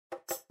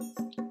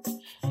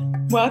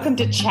Welcome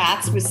to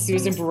Chats with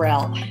Susan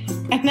Burrell.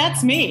 And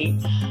that's me.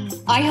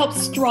 I help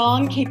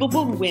strong,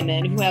 capable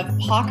women who have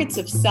pockets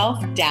of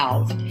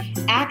self-doubt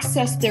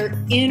access their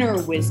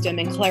inner wisdom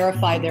and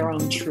clarify their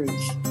own truth.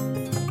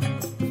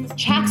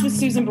 Chats with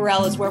Susan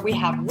Burrell is where we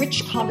have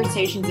rich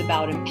conversations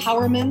about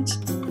empowerment,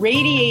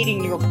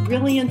 radiating your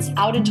brilliance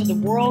out into the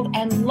world,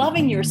 and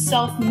loving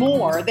yourself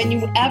more than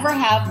you ever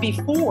have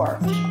before.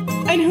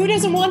 And who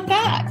doesn't want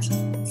that?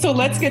 So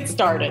let's get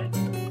started.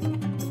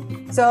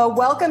 So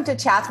welcome to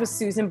Chats with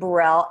Susan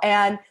Burrell.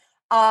 And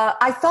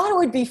I thought it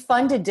would be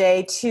fun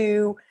today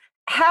to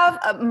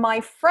have my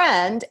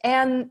friend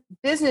and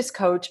business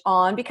coach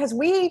on because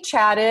we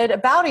chatted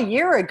about a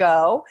year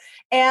ago.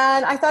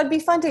 And I thought it'd be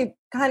fun to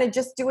kind of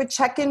just do a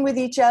check-in with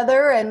each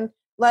other and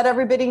let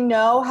everybody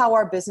know how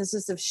our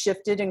businesses have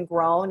shifted and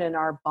grown and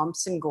our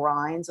bumps and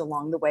grinds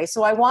along the way.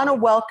 So I want to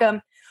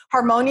welcome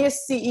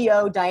Harmonious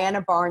CEO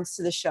Diana Barnes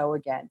to the show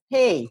again.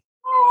 Hey.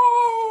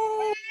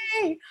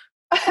 Hey.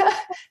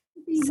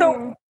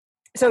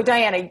 So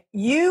Diana,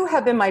 you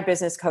have been my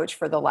business coach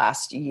for the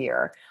last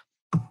year,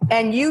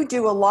 and you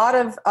do a lot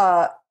of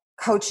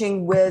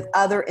coaching with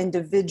other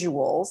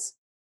individuals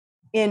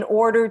in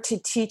order to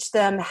teach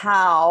them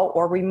how,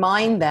 or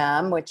remind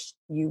them, which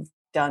you've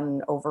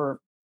done over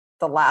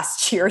the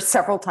last year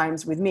several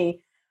times with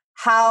me,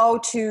 how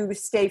to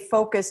stay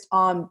focused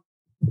on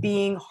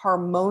being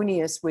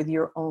harmonious with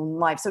your own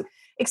life. So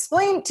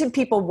explain to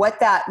people what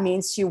that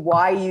means to you,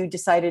 why you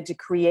decided to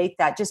create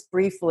that, just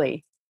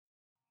briefly.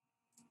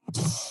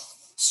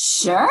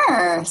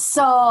 Sure.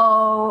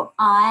 So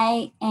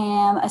I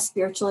am a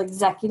spiritual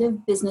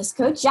executive business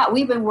coach. Yeah,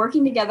 we've been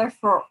working together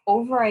for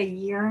over a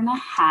year and a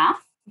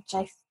half,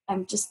 which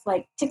I'm just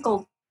like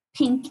tickled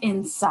pink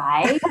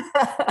inside.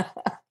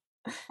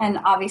 And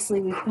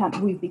obviously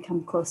we've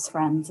become close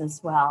friends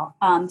as well.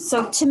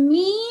 So to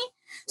me,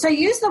 so I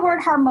use the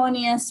word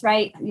harmonious,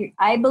 right?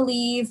 I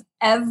believe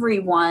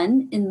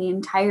everyone in the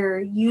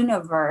entire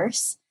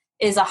universe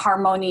is a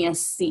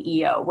harmonious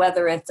CEO,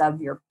 whether it's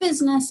of your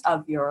business,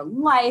 of your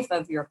life,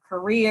 of your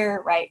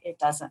career, right? It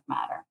doesn't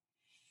matter.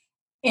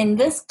 In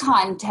this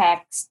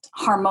context,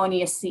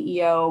 harmonious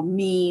CEO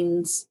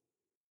means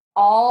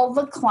all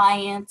the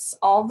clients,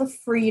 all the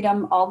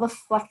freedom, all the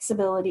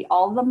flexibility,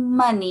 all the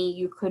money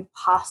you could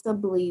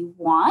possibly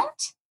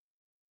want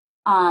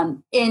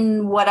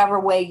in whatever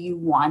way you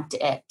want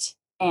it.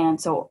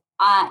 And so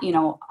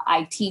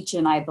I teach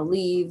and I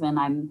believe and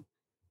I'm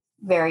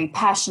very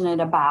passionate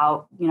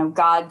about,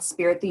 God,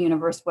 spirit, the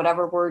universe,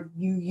 whatever word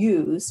you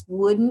use,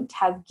 wouldn't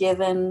have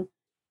given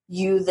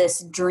you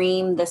this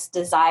dream, this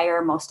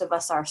desire. Most of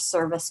us are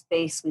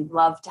service-based. We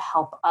love to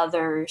help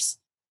others.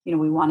 We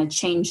want to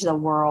change the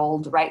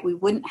world, right? We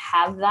wouldn't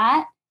have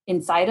that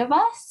inside of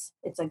us.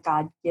 It's a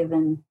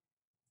God-given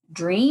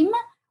dream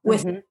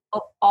with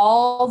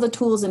all the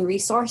tools and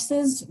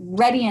resources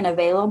ready and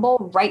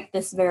available right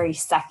this very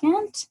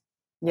second.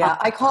 Yeah,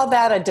 I call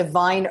that a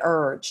divine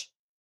urge.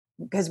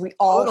 Because we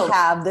all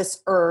have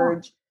this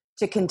urge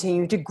to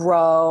continue to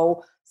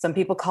grow. Some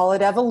people call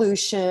it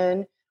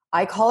evolution.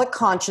 I call it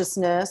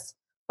consciousness.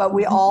 But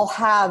we all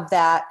have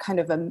that kind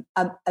of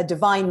a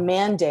divine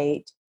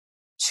mandate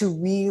to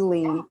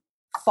really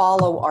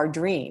follow our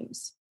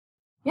dreams.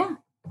 Yeah.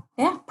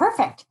 Yeah.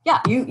 Perfect.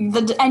 Yeah.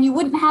 And you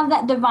wouldn't have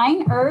that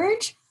divine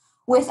urge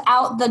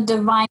without the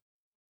divine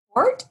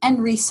support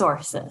and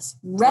resources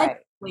ready,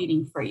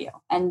 waiting for you.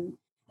 And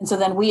so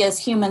then we as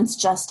humans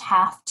just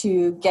have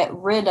to get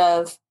rid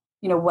of,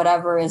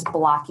 whatever is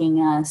blocking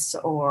us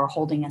or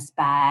holding us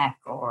back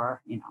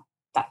or,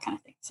 that kind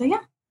of thing. So, yeah.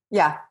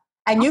 Yeah.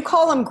 And you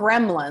call them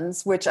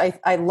gremlins, which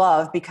I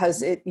love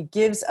because it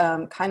gives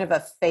kind of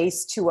a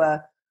face to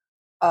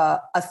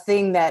a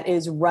thing that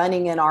is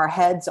running in our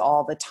heads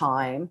all the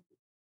time.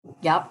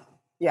 Yep.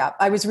 Yeah.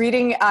 I'm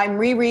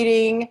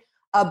rereading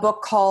a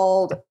book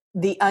called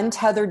The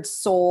Untethered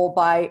Soul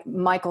by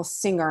Michael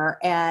Singer,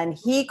 and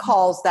he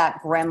calls that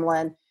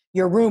gremlin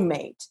your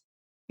roommate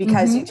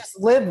because you just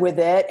live with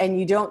it and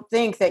you don't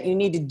think that you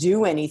need to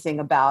do anything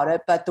about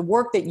it. But the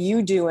work that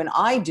you do and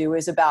I do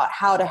is about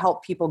how to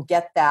help people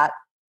get that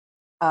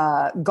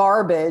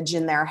garbage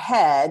in their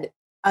head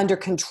under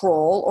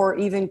control or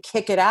even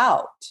kick it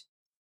out.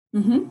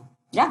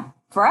 Yeah,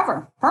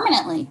 forever,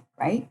 permanently,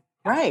 right?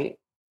 Right.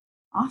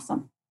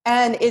 Awesome.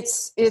 And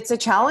it's a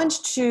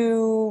challenge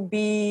to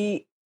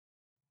be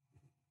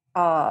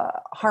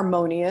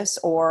harmonious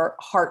or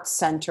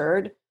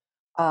heart-centered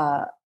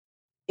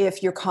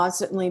if you're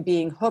constantly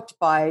being hooked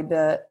by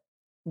the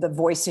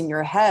voice in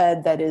your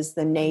head that is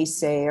the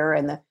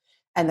naysayer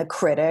and the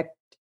critic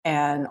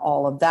and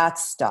all of that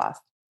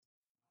stuff.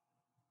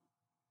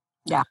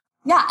 Yeah.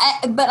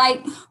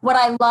 But what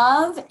I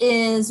love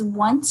is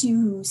once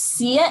you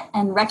see it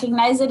and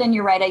recognize it, and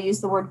you're right, I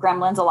use the word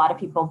gremlins. A lot of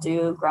people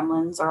do.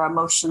 Gremlins are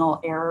emotional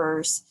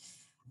errors.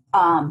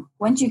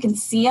 Once you can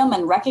see them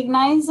and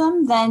recognize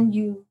them, then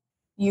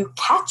you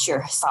catch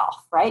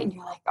yourself, right? And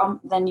you're like,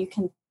 then you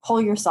can pull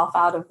yourself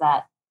out of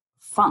that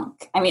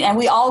funk. I mean, and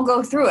we all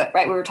go through it,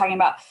 right? We were talking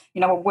about,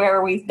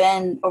 where we've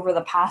been over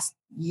the past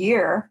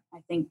year. I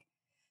think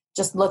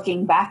just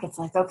looking back, it's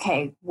like,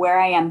 okay, where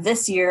I am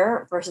this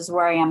year versus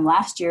where I am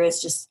last year is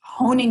just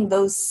honing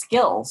those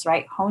skills,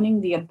 right?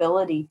 Honing the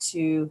ability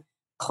to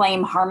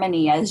claim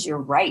harmony as your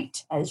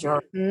right, as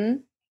your,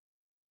 and,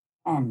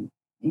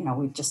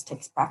 it just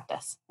takes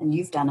practice. And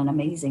you've done an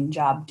amazing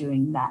job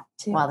doing that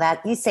too. Well,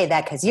 that you say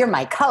that because you're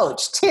my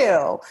coach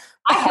too.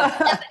 I have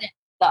evidence,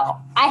 though.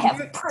 I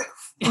have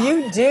proof.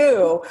 You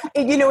do.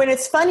 And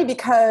it's funny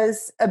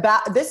because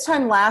about this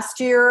time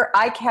last year,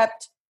 I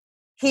kept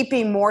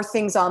heaping more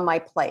things on my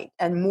plate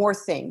and more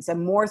things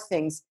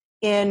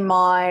in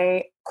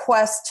my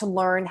quest to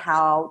learn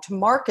how to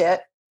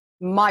market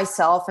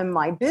myself and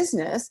my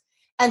business.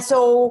 And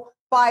so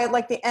by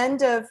like the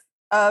end of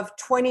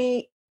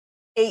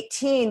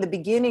 2018, the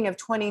beginning of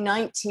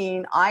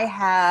 2019, I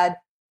had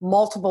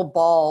multiple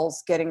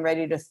balls getting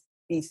ready to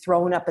be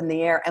thrown up in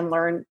the air and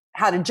learn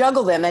how to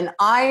juggle them. And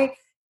I'm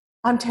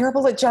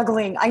terrible at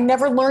juggling. I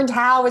never learned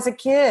how as a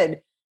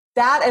kid.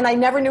 And I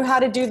never knew how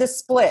to do the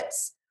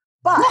splits.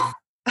 But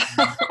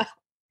I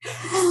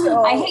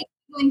hate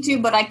juggling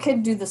too, but I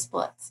could do the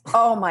splits.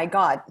 Oh my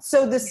God.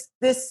 So this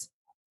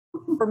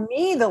for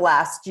me, the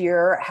last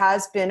year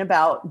has been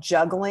about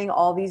juggling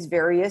all these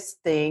various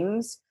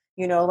things,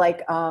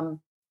 like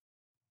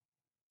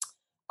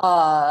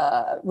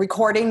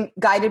recording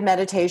guided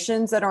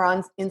meditations that are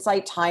on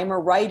Insight Timer,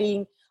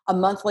 writing a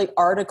monthly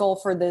article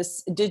for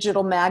this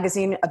digital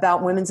magazine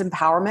about women's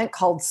empowerment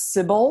called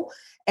Sybil,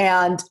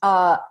 and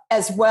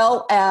as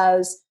well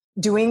as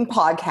doing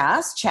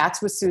podcasts,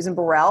 chats with Susan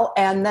Burrell,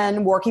 and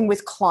then working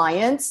with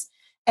clients,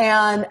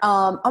 and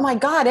oh my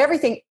God,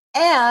 everything.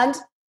 And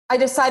I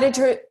decided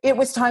it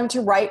was time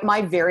to write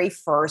my very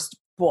first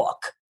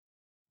book.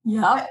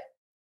 Yeah.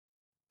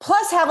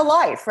 Plus have a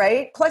life,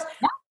 right?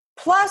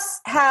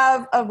 Plus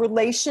have a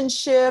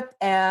relationship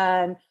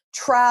and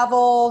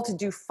travel to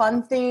do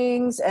fun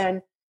things.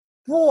 And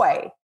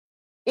boy,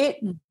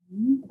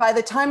 by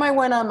the time I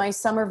went on my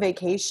summer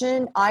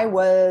vacation, I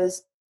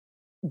was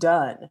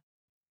done.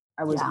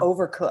 I was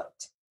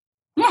overcooked.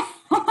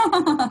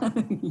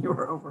 You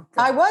were overcooked.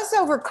 I was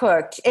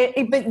overcooked.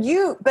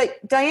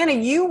 But Diana,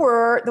 you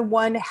were the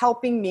one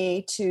helping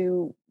me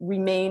to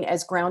remain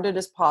as grounded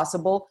as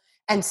possible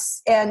and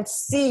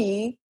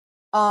see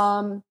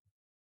how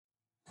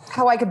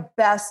I could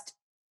best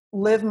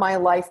live my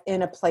life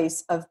in a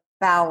place of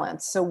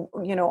balance. So,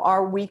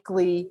 our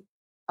weekly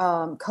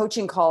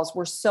coaching calls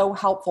were so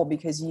helpful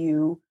because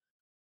you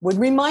would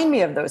remind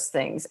me of those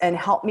things and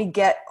help me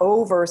get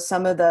over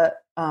some of the,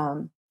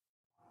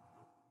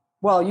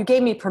 you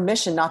gave me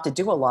permission not to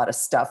do a lot of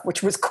stuff,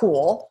 which was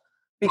cool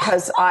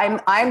because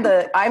I'm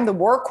the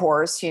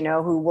workhorse,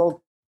 who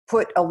will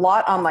put a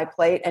lot on my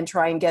plate and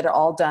try and get it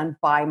all done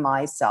by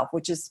myself,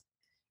 which is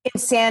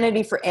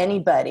insanity for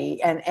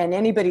anybody. And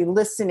anybody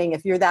listening,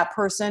 if you're that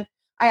person,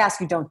 I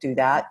ask you, don't do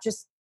that.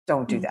 Just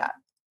don't do that.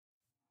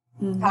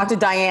 Mm-hmm. Talk to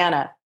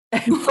Diana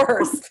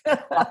first.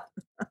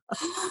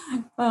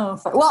 Well,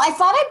 I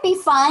thought it'd be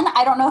fun.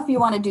 I don't know if you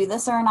want to do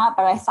this or not,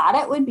 but I thought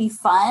it would be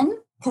fun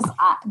because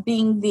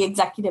being the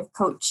executive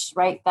coach,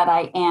 right, that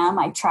I am,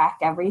 I track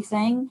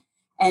everything.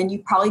 And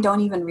you probably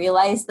don't even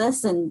realize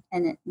this. And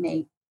it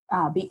may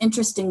be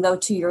interesting, though,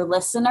 to your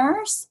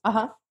listeners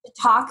to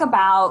talk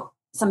about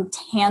some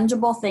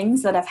tangible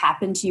things that have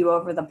happened to you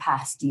over the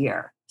past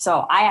year.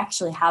 So I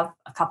actually have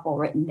a couple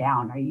written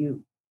down.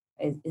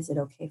 Is it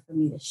okay for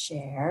me to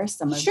share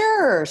some of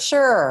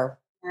Sure.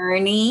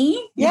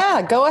 Journey?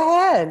 Yeah, go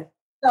ahead.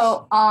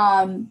 So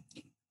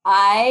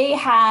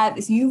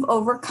you've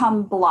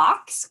overcome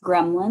blocks,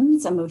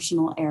 gremlins,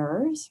 emotional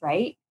errors,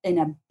 right? In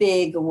a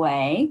big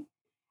way.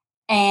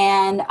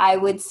 And I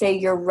would say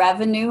your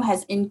revenue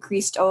has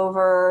increased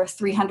over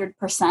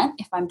 300%.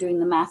 If I'm doing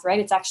the math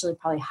right, it's actually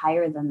probably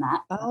higher than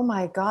that. Oh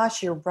my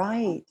gosh, you're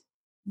right.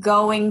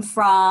 Going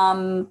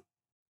from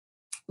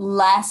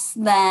less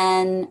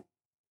than,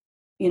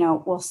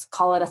 we'll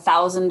call it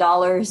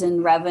 $1,000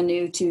 in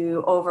revenue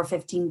to over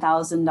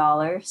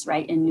 $15,000,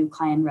 right, in new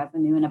client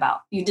revenue.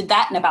 You did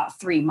that in about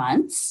 3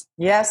 months.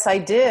 Yes, I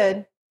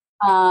did.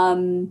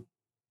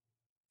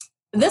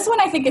 This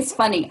one I think is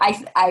funny.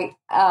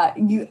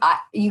 You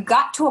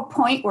got to a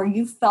point where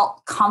you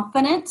felt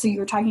confident. So you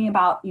were talking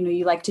about,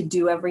 you like to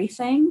do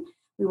everything.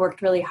 We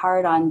worked really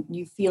hard on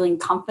you feeling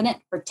confident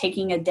for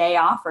taking a day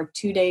off or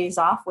 2 days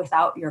off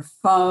without your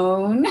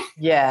phone.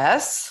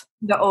 Yes.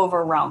 The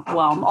overwhelm.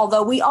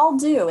 Although we all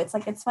do. It's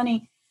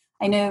funny.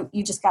 I know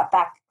you just got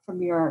back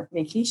from your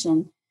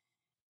vacation,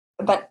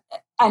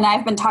 and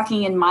I've been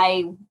talking in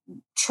my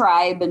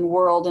tribe and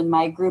world and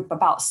my group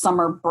about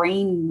summer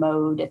brain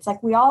mode. It's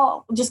like we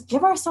all just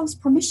give ourselves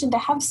permission to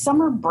have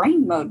summer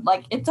brain mode.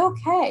 Like it's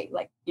okay.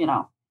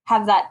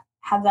 Have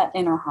that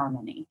inner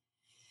harmony.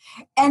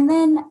 And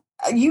then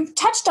you've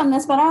touched on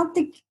this, but I don't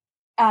think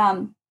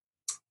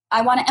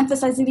I want to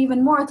emphasize it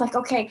even more. It's like,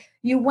 okay,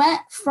 you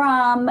went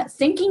from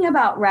thinking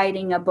about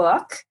writing a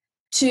book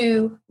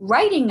to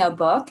writing a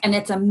book, and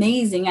it's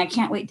amazing. I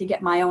can't wait to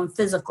get my own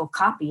physical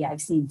copy. I've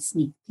seen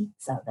sneak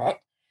peeks of it,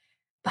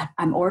 but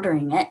I'm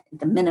ordering it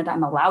the minute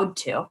I'm allowed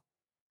to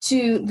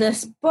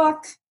this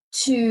book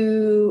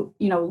to,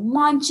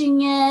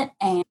 launching it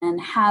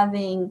and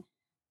having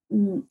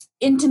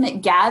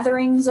intimate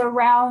gatherings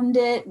around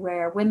it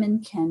where women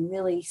can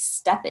really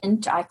step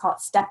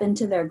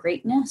into their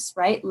greatness,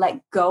 right?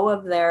 Let go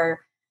of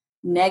their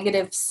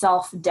negative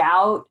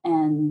self-doubt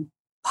and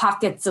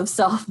pockets of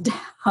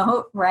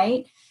self-doubt,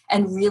 right?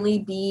 And really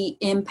be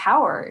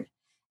empowered.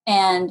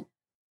 And,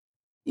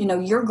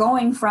 you're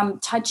going from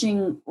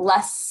touching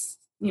less,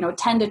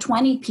 10 to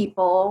 20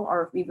 people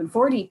or even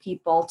 40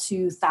 people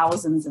to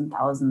thousands and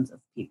thousands of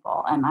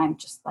people. And I'm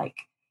just like,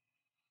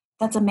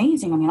 that's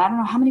amazing. I mean, I don't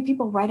know how many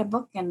people write a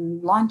book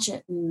and launch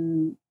it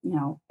and,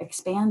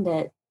 expand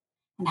it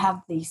and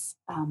have these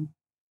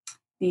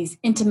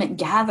intimate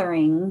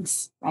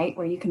gatherings, right?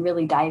 Where you can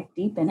really dive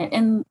deep in it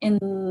in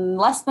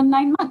less than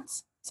 9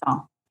 months.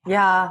 So,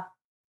 yeah.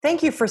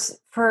 Thank you for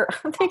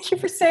thank you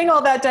for saying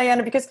all that,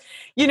 Diana, because,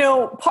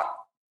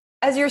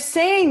 as you're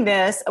saying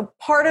this, a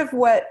part of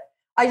what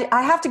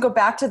I have to go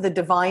back to the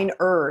divine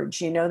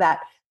urge,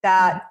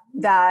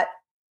 that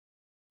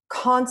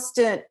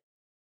constant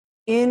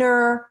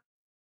inner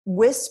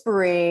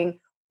whispering,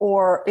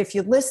 or if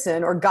you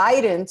listen, or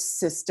guidance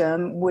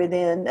system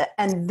within.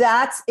 And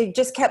it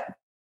just kept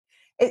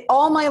it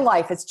all my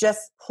life. It's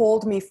just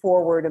pulled me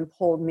forward and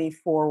pulled me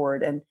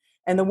forward. And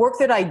the work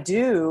that I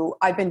do,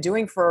 I've been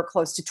doing for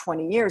close to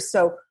 20 years.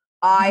 So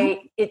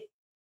I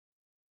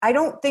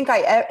don't think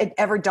it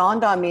ever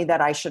dawned on me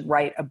that I should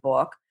write a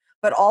book,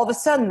 but all of a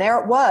sudden there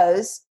it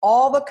was,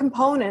 all the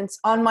components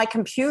on my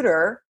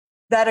computer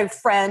that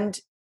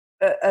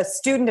a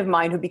student of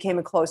mine who became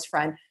a close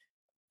friend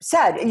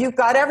said, you've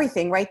got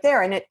everything right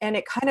there. And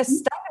it kind of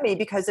stuck me,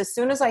 because as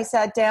soon as I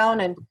sat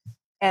down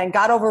and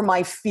got over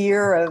my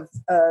fear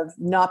of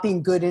not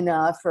being good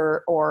enough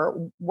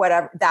or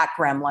whatever, that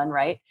gremlin,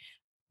 right?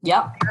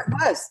 Yep. There it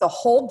was, the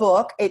whole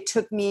book. It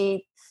took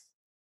me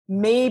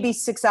maybe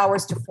 6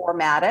 hours to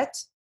format it.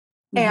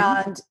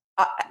 Mm-hmm.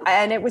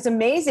 And it was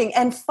amazing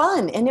and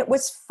fun. And it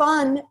was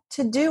fun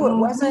to do. It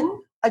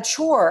wasn't a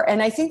chore.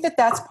 And I think that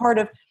that's part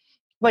of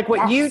like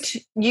what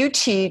you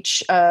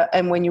teach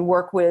and when you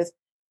work with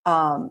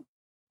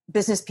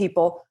business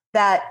people,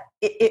 that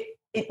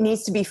it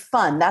needs to be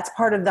fun. That's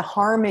part of the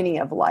harmony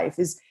of life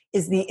is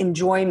the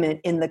enjoyment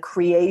in the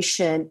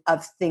creation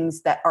of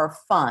things that are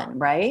fun,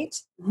 right?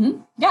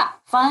 Mm-hmm. Yeah.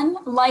 Fun,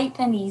 light,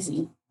 and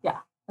easy. Yeah.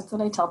 That's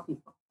what I tell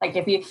people. Like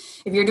if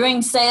you're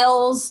doing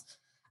sales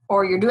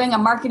or you're doing a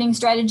marketing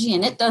strategy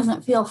and it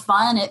doesn't feel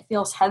fun, it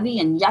feels heavy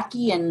and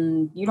yucky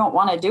and you don't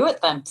want to do it,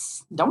 then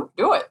don't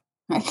do it.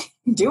 Right?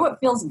 Do what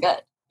feels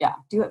good. Yeah.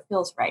 Do what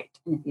feels right.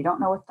 And if you don't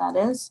know what that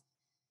is,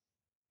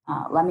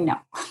 let me know.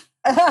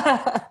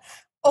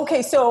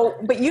 Okay.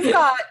 But you've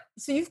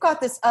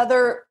got this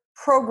other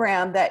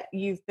program that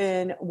you've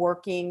been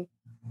working,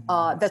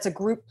 that's a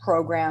group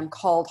program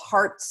called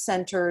Heart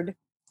Centered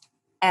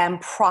and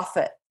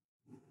Profit.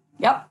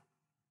 Yep.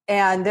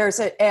 And there's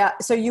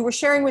so you were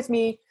sharing with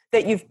me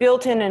that you've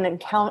built in an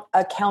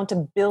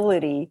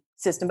accountability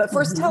system. But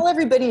first, tell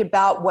everybody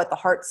about what the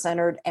Heart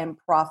Centered and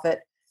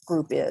Profit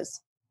group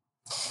is.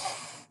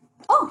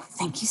 Oh,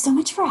 thank you so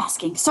much for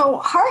asking. So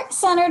Heart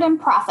Centered and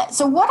Profit.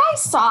 So what I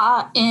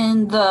saw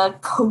in the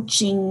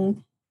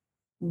coaching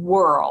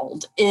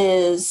world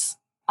is,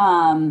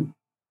 a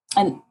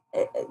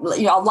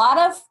lot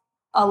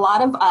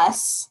of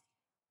us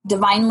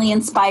divinely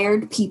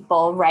inspired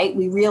people, right?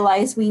 We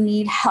realize we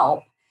need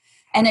help.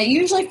 And it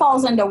usually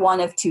falls into one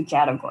of two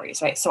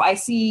categories, right? So I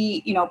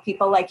see,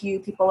 people like you,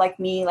 people like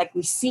me, like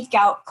we seek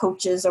out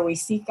coaches or we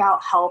seek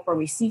out help or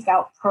we seek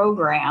out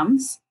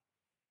programs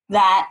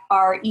that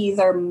are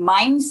either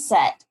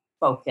mindset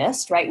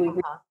focused, right? We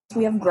realize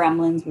we have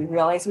gremlins, we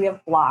realize we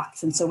have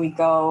blocks. And so we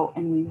go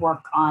and we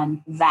work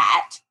on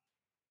that.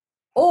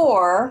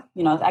 Or,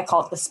 I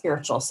call it the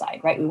spiritual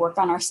side, right? We work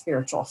on our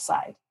spiritual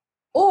side.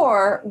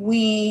 Or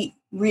we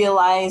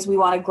realize we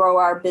want to grow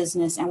our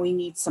business and we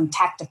need some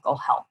tactical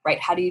help, right?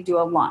 How do you do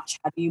a launch?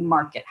 How do you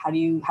market? How do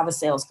you have a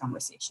sales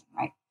conversation,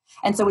 right?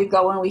 And so we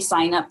go and we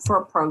sign up for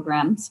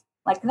programs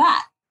like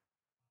that.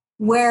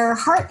 Where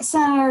Heart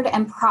Centered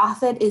and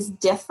Profit is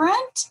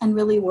different, and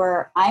really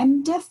where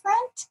I'm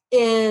different,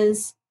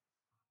 is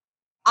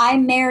I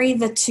marry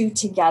the two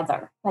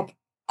together. Like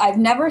I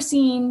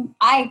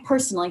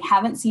personally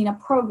haven't seen a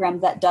program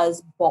that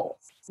does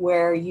both,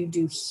 where you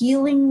do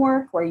healing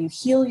work, where you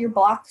heal your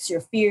blocks,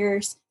 your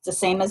fears. It's the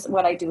same as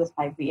what I do with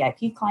my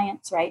VIP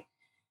clients, right?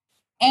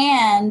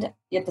 And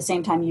at the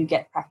same time, you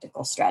get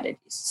practical strategies.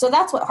 So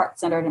that's what Heart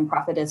Centered and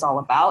Profit is all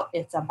about.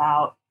 It's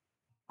about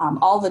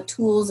all the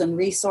tools and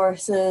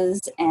resources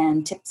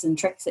and tips and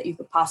tricks that you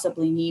could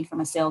possibly need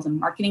from a sales and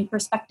marketing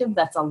perspective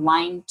that's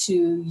aligned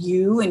to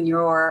you and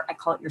I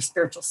call it your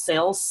spiritual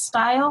sales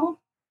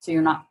style. So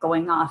you're not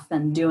going off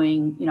and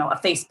doing, a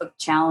Facebook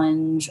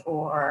challenge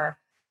or,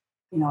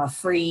 a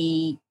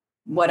free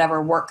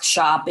whatever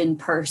workshop in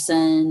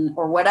person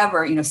or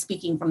whatever,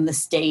 speaking from the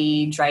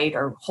stage, right?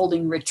 Or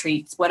holding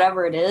retreats,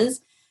 whatever it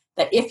is,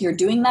 that if you're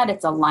doing that,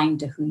 it's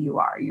aligned to who you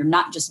are. You're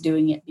not just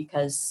doing it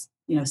because,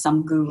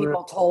 some guru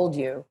People told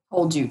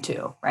you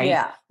to, right?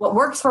 Yeah. What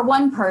works for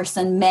one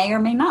person may or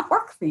may not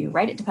work for you,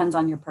 right? It depends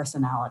on your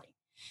personality.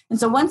 And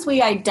so once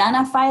we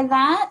identify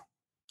that,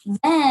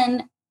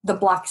 then the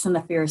blocks and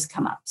the fears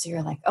come up. So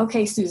you're like,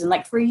 okay, Susan,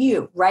 like for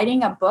you,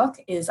 writing a book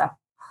is a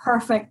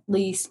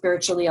perfectly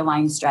spiritually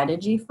aligned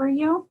strategy for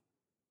you.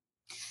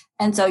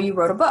 And so you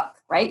wrote a book,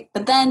 right?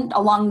 But then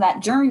along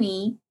that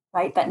journey,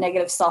 right, that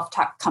negative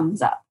self-talk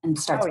comes up and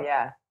starts in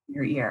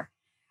your ear.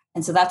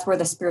 And so that's where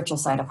the spiritual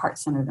side of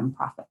Heart-Centered and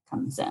Profit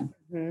comes in.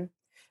 Mm-hmm.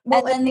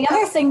 Well, and then the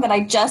other thing that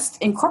I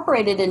just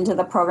incorporated into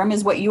the program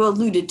is what you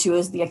alluded to,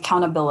 is the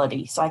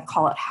accountability. So I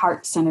call it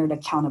heart-centered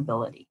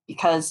accountability,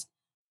 because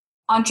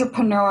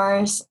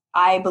entrepreneurs,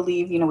 I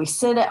believe, we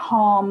sit at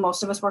home.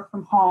 Most of us work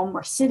from home.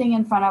 We're sitting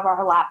in front of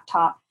our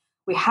laptop.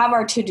 We have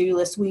our to-do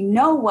list. We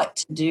know what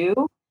to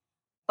do,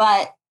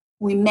 but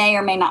we may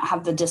or may not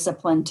have the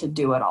discipline to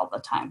do it all the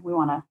time. We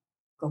want to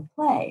go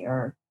play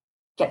or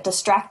get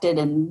distracted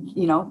and,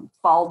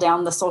 fall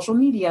down the social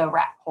media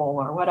rat hole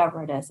or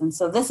whatever it is. And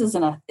so this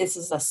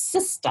is a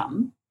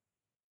system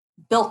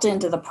built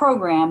into the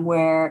program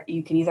where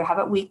you can either have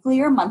it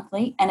weekly or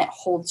monthly, and it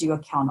holds you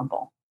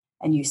accountable.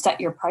 And you set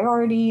your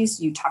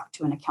priorities, you talk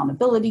to an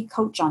accountability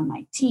coach on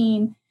my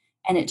team,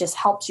 and it just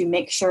helps you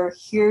make sure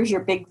here's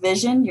your big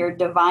vision, your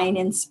divine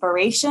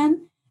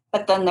inspiration,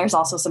 but then there's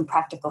also some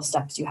practical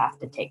steps you have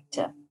to take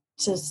to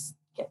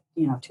get,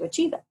 to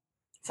achieve it.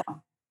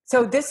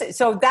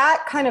 So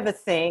that kind of a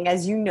thing,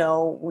 as you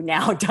know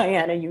now,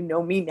 Diana, you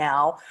know me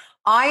now,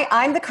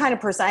 I'm the kind of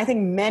person, I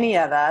think many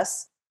of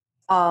us,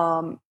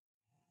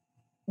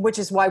 which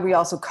is why we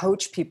also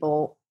coach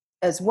people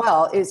as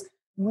well, is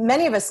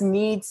many of us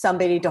need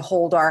somebody to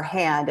hold our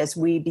hand as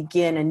we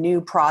begin a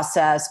new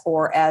process,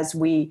 or as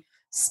we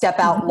step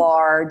out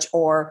large,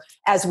 or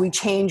as we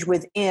change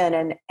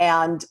within,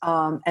 and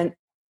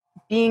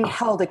being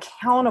held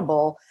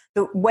accountable.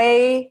 The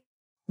way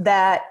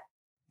that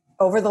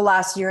over the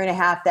last year and a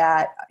half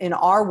that in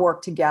our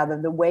work together,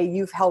 the way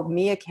you've held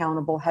me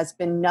accountable has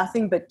been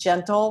nothing but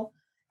gentle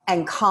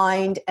and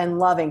kind and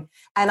loving.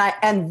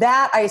 And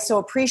that I so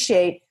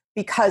appreciate,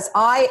 because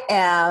I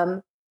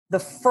am the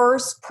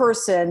first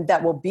person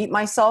that will beat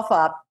myself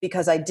up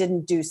because I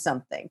didn't do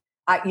something.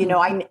 I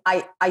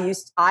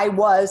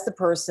was the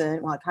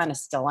person, well, I kind of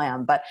still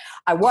am, but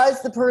I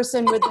was the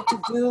person with the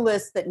to-do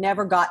list that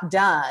never got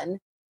done.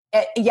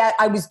 Yet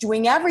I was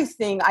doing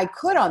everything I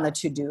could on the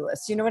to-do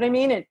list. You know what I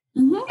mean? And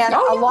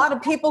a lot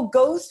of people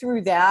go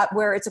through that,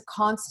 where it's a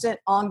constant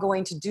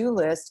ongoing to-do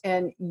list.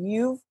 And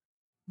you've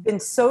been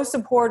so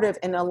supportive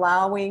in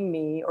allowing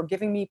me, or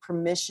giving me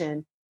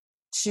permission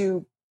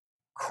to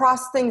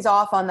cross things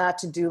off on that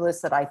to-do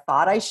list that I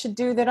thought I should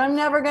do, that I'm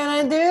never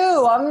going to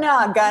do. I'm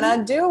not going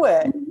to do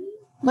it.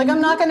 Like,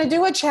 I'm not going to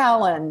do a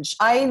challenge.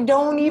 I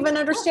don't even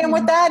understand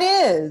what that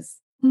is.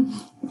 And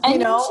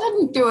you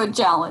shouldn't do a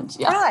challenge.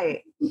 Yeah.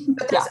 Right.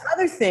 But there's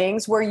other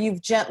things where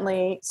you've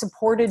gently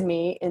supported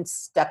me in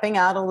stepping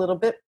out a little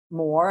bit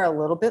more, a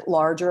little bit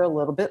larger.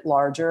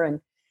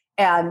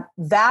 And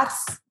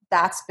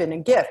that's been a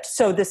gift.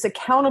 So this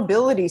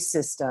accountability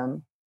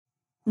system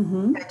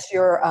that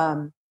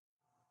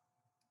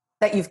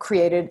you've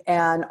created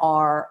and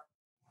are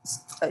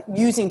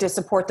using to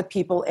support the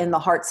people in the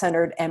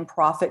Heart-Centered and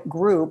Profit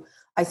group,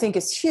 I think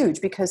is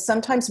huge, because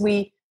sometimes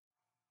we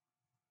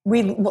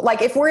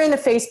like, if we're in a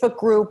Facebook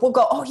group, we'll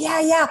go, oh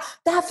yeah,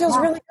 that feels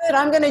really good,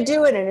 I'm going to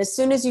do it. And as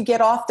soon as you get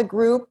off the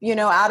group,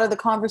 out of the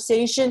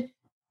conversation,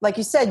 like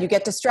you said, you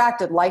get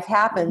distracted, life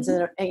happens.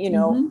 And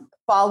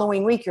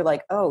following week, you're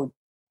like, oh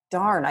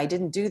darn, I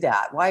didn't do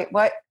that. Why,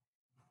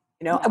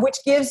 which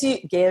gives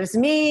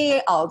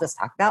me, I'll just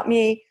talk about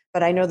me,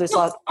 but I know there's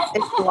a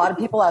lot of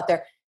people out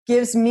there,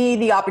 gives me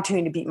the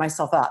opportunity to beat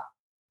myself up,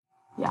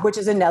 which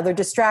is another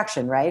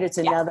distraction, right? It's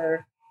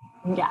another,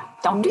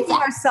 don't do that.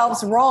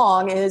 Ourselves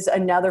wrong is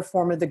another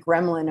form of the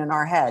gremlin in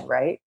our head,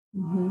 right?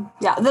 Mm-hmm.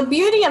 Yeah. The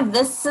beauty of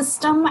this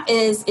system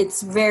is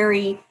it's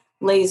very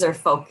laser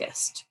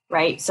focused,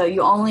 right? So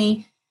you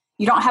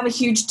don't have a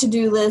huge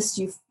to-do list.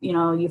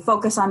 You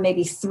focus on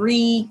maybe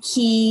 3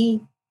 key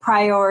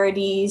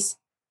priorities.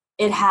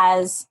 It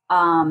has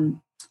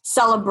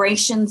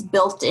celebrations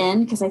built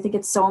in, because I think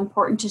it's so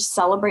important to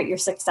celebrate your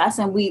success.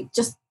 And we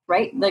just,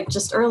 right, like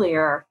just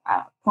earlier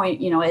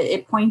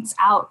it points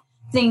out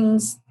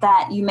things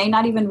that you may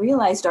not even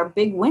realize are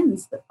big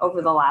wins over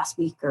the last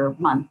week or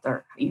month,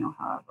 or,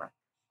 however.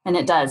 And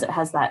it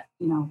has that,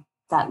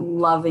 that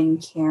loving,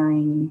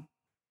 caring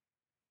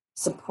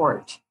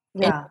support.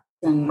 Yeah.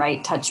 And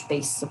right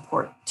touch-based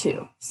support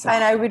too. So.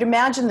 And I would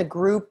imagine the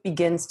group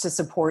begins to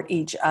support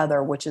each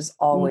other, which is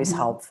always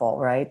helpful,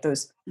 right?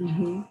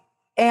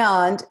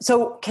 And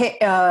so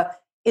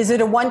is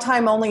it a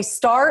one-time only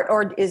start,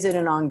 or is it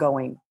an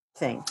ongoing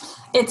thing?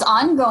 It's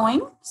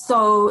ongoing,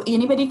 so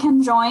anybody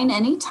can join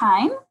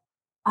anytime.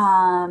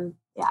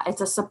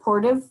 It's a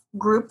supportive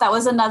group. That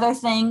was another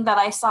thing that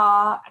I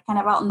saw kind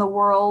of out in the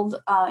world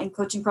in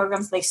coaching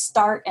programs. They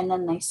start and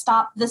then they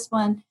stop. This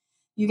one,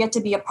 you get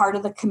to be a part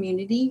of the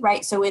community,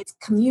 right? So it's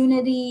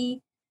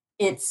community,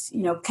 It's,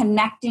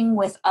 connecting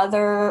with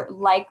other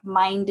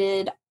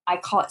like-minded, I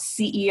call it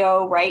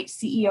CEO, right?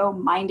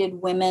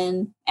 CEO-minded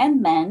women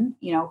and men,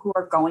 who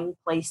are going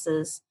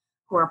places,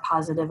 who are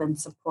positive and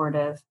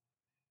supportive.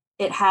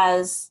 It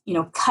has,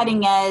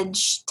 cutting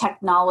edge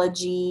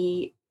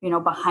technology,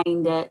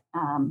 behind it.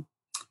 And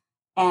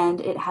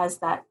it has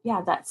that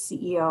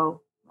CEO,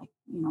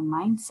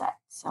 mindset.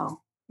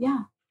 So, yeah.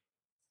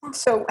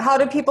 So how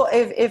do people,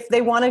 if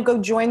they want to go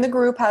join the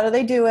group, how do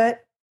they do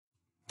it?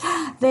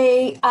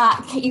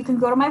 You can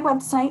go to my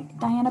website,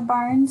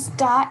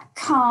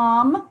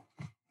 dianabarnes.com,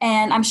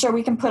 and I'm sure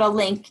we can put a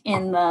link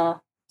in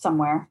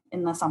somewhere.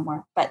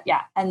 But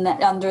yeah, and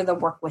under the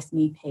Work With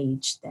Me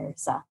page,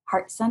 there's a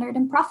Heart Centered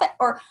and Profit.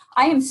 Or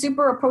I am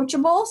super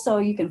approachable, so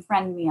you can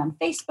friend me on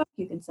Facebook.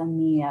 You can send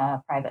me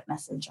a private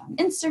message on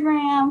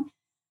Instagram.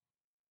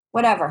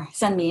 Whatever.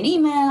 Send me an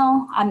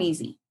email. I'm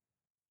easy.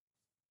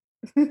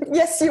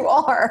 Yes, you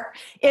are,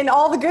 in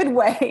all the good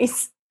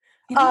ways.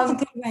 In all the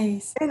good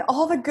ways. In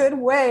all the good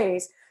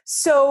ways.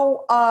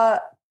 So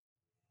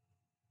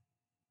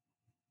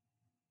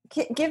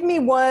give me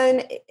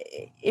one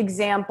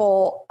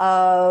example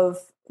of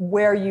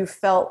where you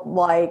felt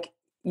like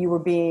you were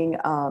being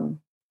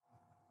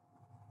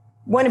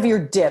one of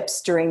your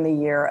dips during the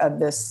year of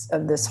this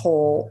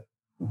whole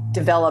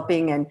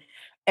developing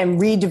and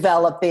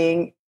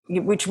redeveloping,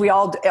 which we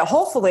all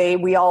hopefully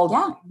we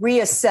all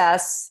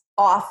reassess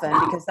often,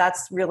 because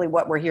that's really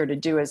what we're here to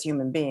do as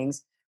human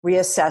beings.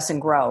 Reassess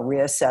and grow.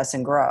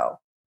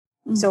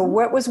 Mm-hmm. So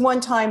what was one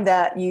time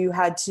that you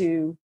had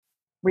to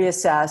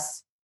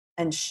reassess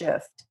and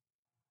shift?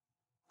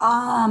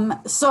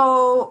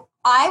 So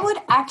I would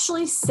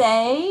actually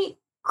say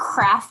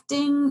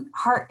crafting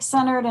Heart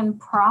Centered and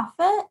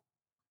Profit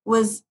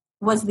was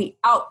the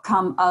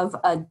outcome of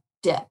a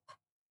dip,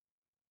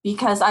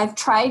 because I've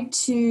tried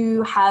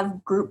to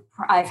have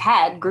I've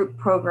had group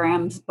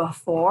programs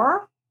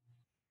before,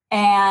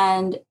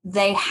 and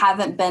they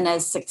haven't been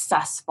as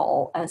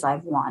successful as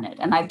I've wanted.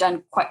 And I've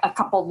done quite a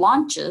couple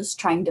launches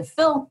trying to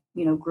fill,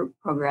 group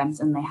programs,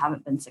 and they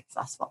haven't been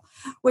successful,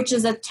 which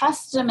is a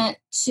testament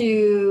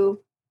to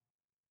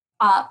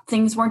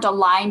things weren't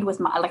aligned with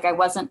I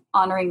wasn't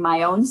honoring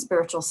my own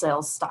spiritual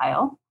sales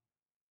style.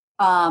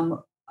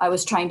 I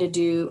was trying to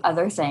do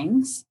other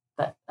things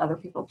that other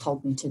people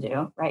told me to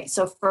do, right?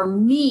 So for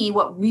me,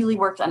 what really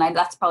worked, and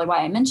that's probably why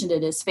I mentioned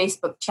it, is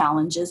Facebook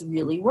challenges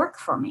really work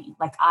for me.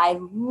 Like, I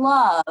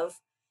love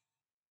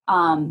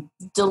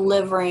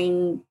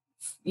delivering,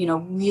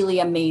 really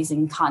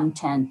amazing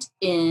content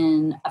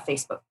in a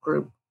Facebook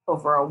group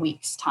over a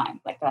week's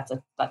time. Like, that's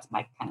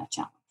my kind of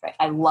challenge, right?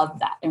 I love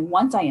that. And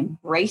once I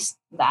embraced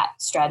that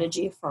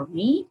strategy for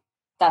me,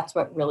 that's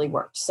what really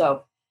worked.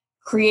 So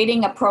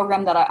creating a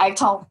program that I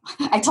tell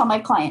my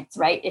clients,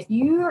 right? If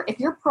your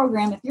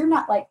program, if you're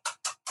not like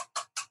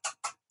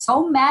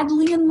so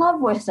madly in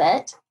love with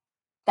it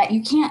that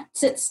you can't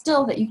sit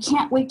still, that you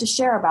can't wait to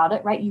share about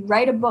it, right? You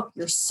write a book,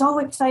 you're so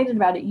excited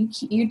about it,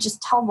 you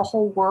just tell the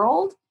whole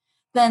world,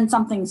 then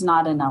something's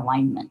not in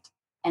alignment.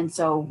 And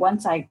so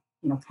once I,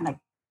 kind of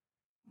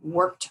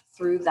worked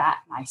through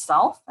that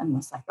myself and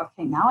was like,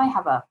 okay, now I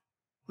have a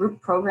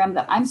group program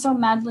that I'm so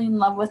madly in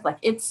love with, like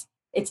it's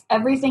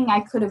everything I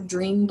could have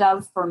dreamed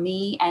of for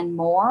me and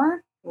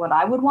more, what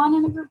I would want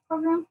in a group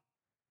program,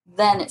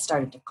 then it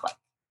started to click.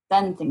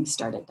 Then things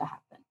started to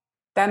happen.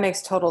 That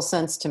makes total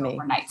sense to me.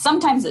 Overnight.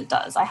 Sometimes it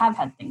does. I have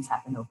had things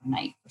happen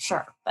overnight for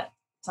sure, but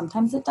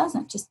sometimes it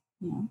doesn't. Just,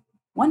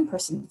 one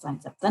person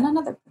signs up, then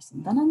another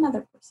person,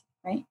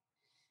 right?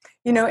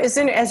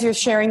 As you're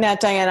sharing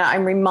that, Diana,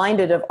 I'm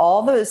reminded of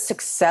all the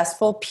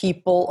successful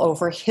people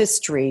over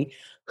history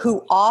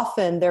who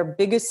often their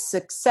biggest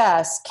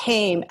success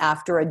came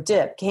after a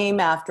dip, came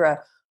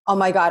after oh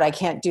my God, I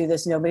can't do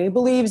this. Nobody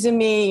believes in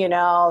me,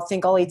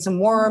 think I'll eat some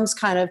worms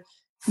kind of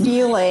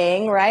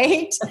feeling,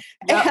 right?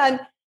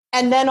 Yep.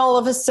 And then all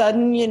of a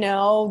sudden,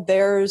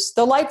 there's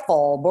the light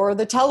bulb or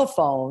the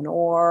telephone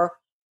or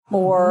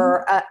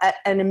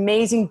an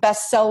amazing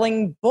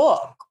best-selling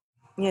book,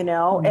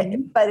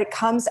 but it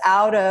comes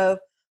out of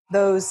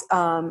those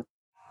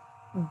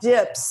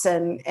dips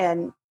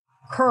and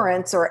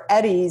currents or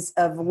eddies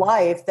of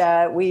life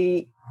that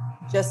we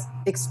just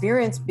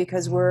experience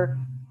because we're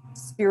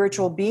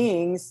spiritual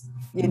beings,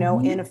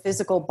 in a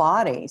physical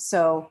body.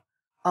 So,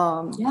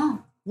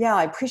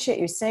 I appreciate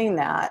you saying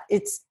that.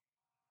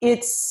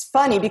 It's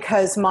funny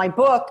because my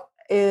book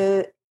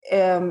is,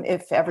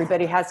 if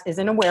everybody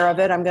isn't aware of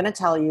it, I'm going to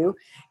tell you,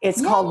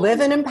 it's called Live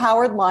an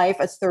Empowered Life,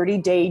 a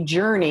 30-Day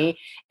Journey.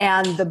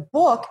 And the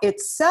book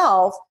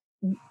itself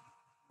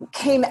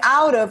came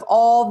out of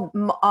all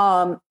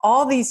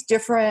these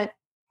different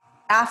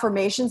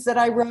affirmations that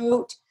I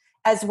wrote,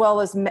 as well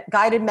as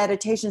guided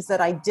meditations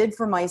that I did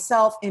for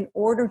myself in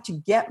order to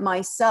get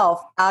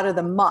myself out of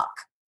the muck,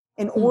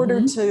 in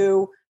order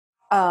to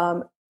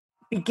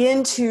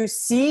begin to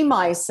see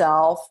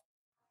myself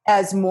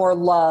as more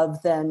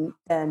love than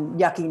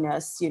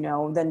yuckiness,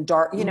 than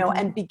dark,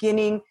 and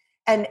beginning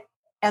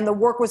and the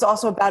work was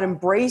also about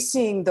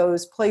embracing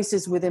those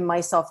places within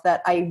myself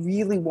that I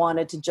really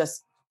wanted to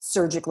just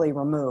surgically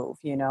remove,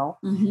 you know?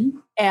 Mm-hmm.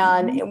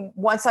 And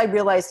once I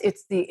realized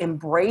it's the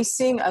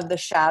embracing of the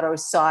shadow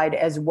side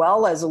as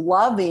well as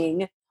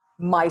loving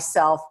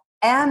myself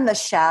and the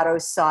shadow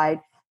side,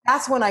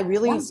 that's when I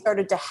really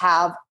started to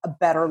have a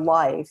better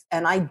life.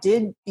 And I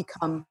did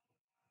become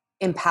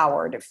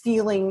empowered,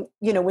 feeling,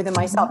 you know, within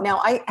myself. Now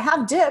I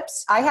have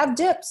dips.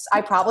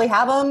 I probably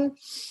have them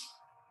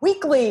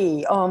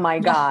weekly. Oh my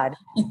God.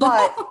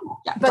 But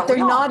but they're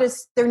not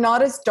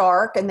as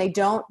dark, and they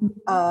don't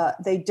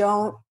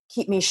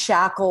keep me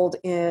shackled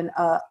in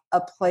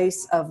a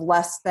place of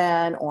less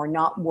than or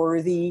not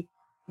worthy.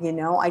 You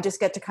know, I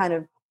just get to kind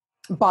of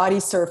body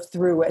surf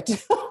through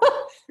it.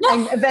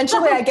 And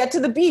eventually I get to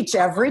the beach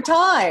every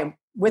time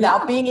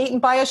without being eaten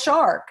by a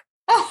shark.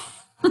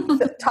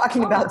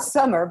 Talking about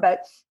summer,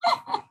 but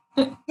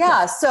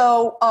yeah.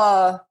 So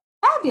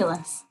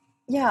fabulous.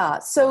 Yeah.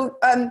 So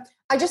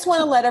I just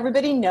want to let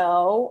everybody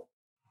know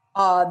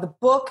the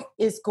book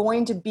is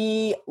going to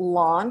be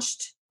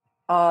launched.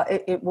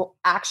 It will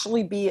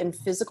actually be in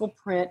physical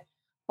print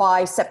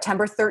by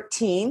September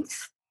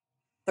 13th.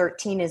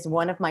 13 is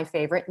one of my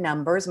favorite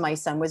numbers. My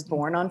son was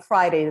born on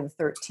Friday the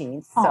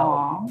 13th. So.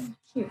 Aww,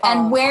 cute.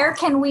 And where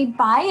can we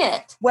buy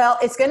it? Well,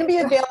 it's going to be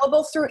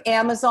available through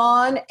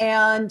Amazon,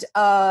 and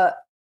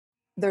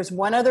there's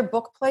one other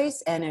book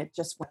place, and it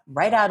just went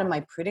right out of my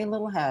pretty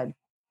little head.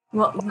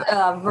 Well,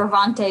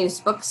 Vervante's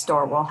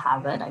bookstore will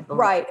have it, I believe.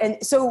 Right. And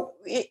so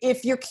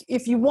if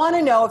you want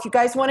to know, if you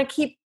guys want to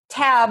keep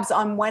tabs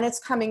on when it's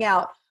coming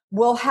out,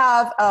 we'll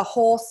have a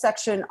whole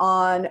section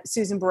on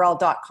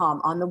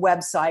SusanBurrell.com on the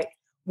website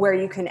where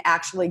you can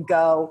actually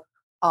go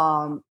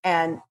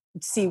and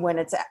see when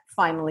it's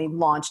finally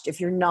launched if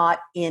you're not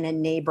in a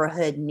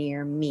neighborhood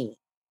near me.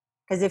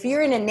 Because if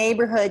you're in a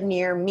neighborhood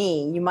near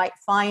me, you might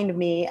find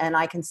me and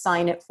I can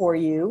sign it for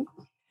you.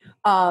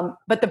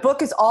 But the book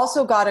has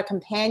also got a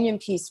companion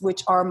piece,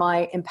 which are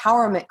my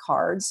empowerment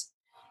cards.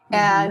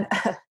 And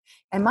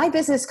my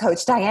business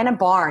coach, Diana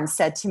Barnes,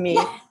 said to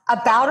me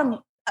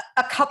about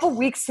a couple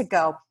weeks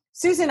ago,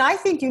 Susan, I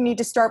think you need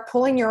to start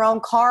pulling your own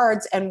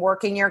cards and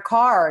working your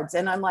cards.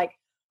 And I'm like,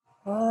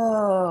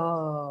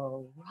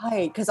 oh,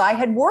 right. Because I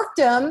had worked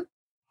them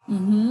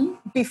 2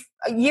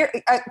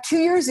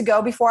 years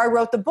ago before I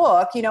wrote the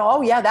book. You know,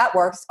 oh, yeah, that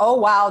works. Oh,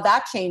 wow,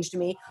 that changed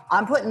me.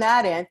 I'm putting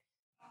that in.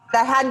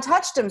 I hadn't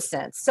touched them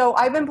since. So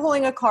I've been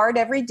pulling a card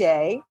every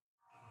day.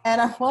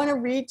 And I want to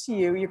read to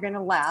you. You're going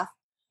to laugh,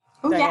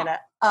 Diana.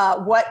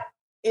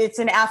 It's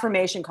an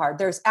affirmation card.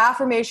 There's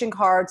affirmation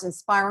cards,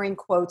 inspiring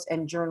quotes,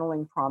 and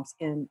journaling prompts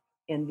in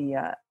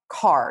the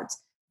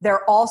cards.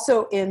 They're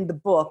also in the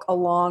book,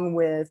 along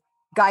with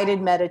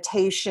guided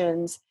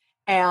meditations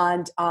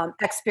and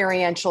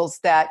experientials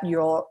that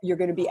you're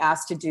going to be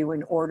asked to do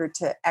in order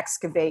to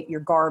excavate your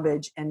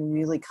garbage and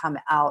really come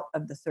out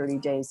of the 30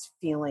 days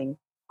feeling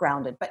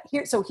grounded. But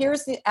here's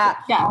the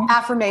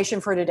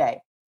affirmation for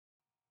today.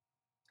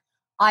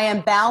 I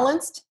am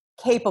balanced,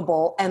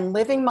 capable, and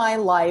living my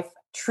life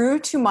true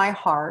to my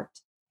heart,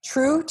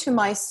 true to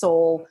my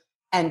soul,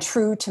 and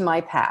true to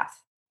my path.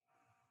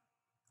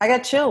 I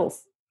got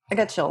chills. I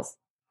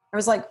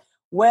was like,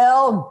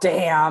 well,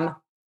 damn.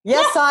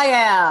 Yes, I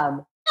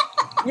am.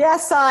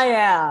 Yes, I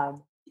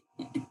am.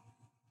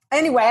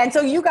 Anyway, and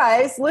so you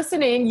guys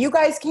listening, you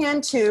guys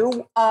can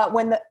too.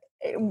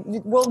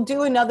 We'll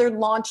do another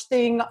launch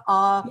thing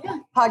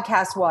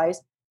podcast wise,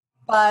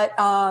 but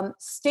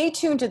stay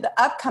tuned to the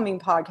upcoming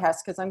podcast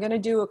because I'm going to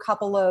do a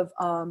couple of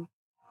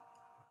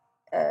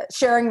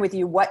sharing with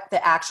you what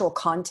the actual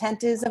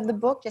content is of the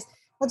book.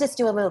 We'll just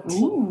do a little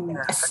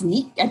teaser.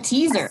 A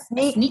teaser. A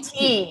sneak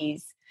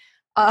tease.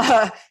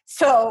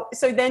 So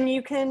then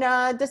you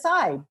can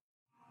decide.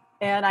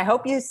 And I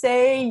hope you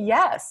say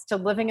yes to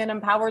living an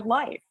empowered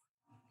life.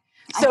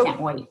 So, I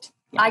can't wait.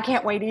 Yeah. I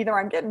can't wait either.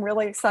 I'm getting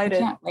really excited.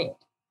 I can't wait.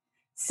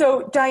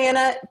 So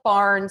Diana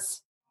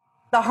Barnes,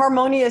 the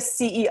harmonious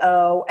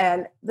CEO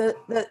and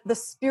the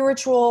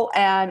spiritual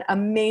and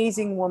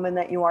amazing woman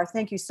that you are,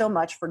 thank you so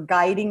much for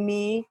guiding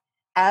me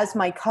as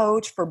my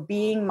coach, for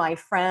being my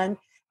friend,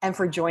 and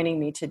for joining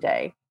me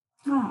today.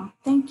 Oh,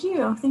 thank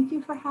you. Thank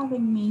you for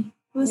having me.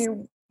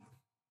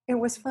 It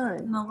was fun.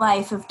 In the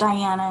life of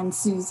Diana and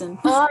Susan.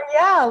 Oh,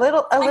 yeah, a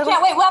little. I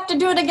can't wait. We'll have to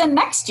do it again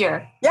next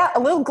year. Yeah, a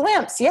little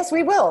glimpse. Yes,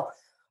 we will.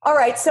 All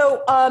right.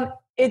 So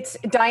it's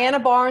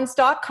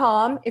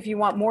dianabarnes.com if you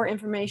want more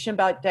information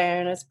about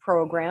Diana's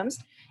programs.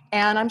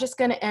 And I'm just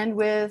going to end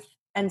with,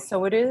 and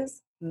so it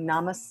is,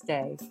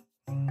 namaste.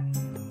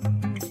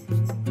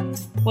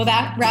 Well,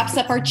 that wraps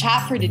up our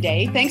chat for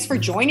today. Thanks for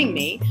joining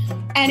me.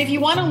 And if you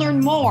want to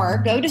learn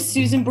more, go to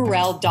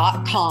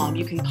SusanBurrell.com.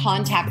 You can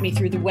contact me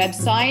through the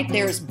website.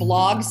 There's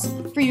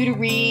blogs for you to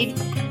read.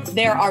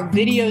 There are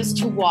videos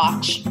to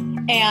watch.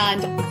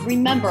 And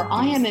remember,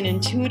 I am an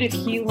intuitive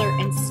healer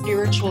and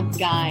spiritual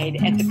guide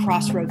at the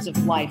crossroads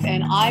of life.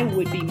 And I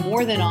would be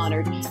more than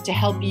honored to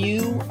help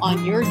you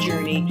on your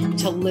journey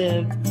to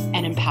live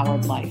an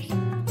empowered life.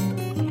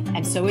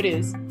 And so it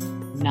is.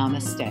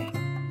 Namaste.